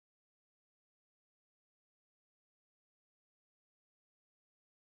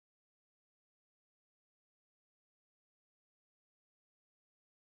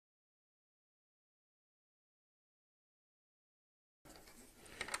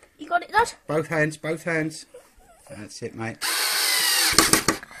You got it, Dad? Both hands, both hands. That's it, mate.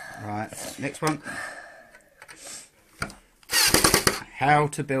 Right, next one. How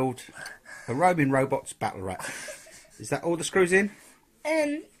to build a roaming robots battle rat. Is that all the screws in?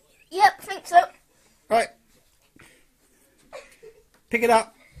 Yep, I think so. Right. Pick it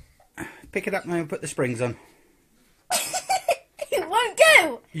up. Pick it up now and put the springs on. It won't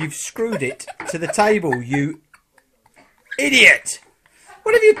go. You've screwed it to the table, you idiot.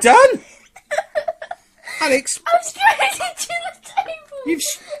 What have you done? Alex, I'm screwed it to the table.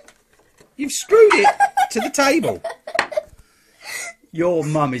 you've screwed it to the table. Your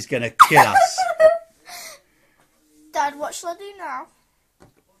mum is going to kill us. Dad, what shall I do now?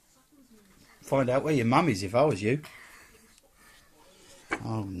 Find out where your mum is if I was you.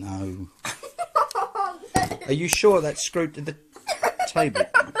 Oh no. Oh, no. Are you sure that's screwed to the table?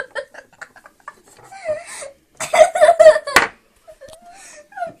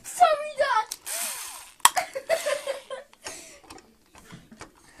 Sorry, Dad.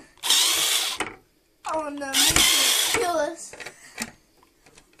 Oh no, maybe it'll kill us.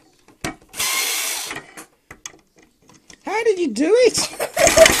 How did you do it?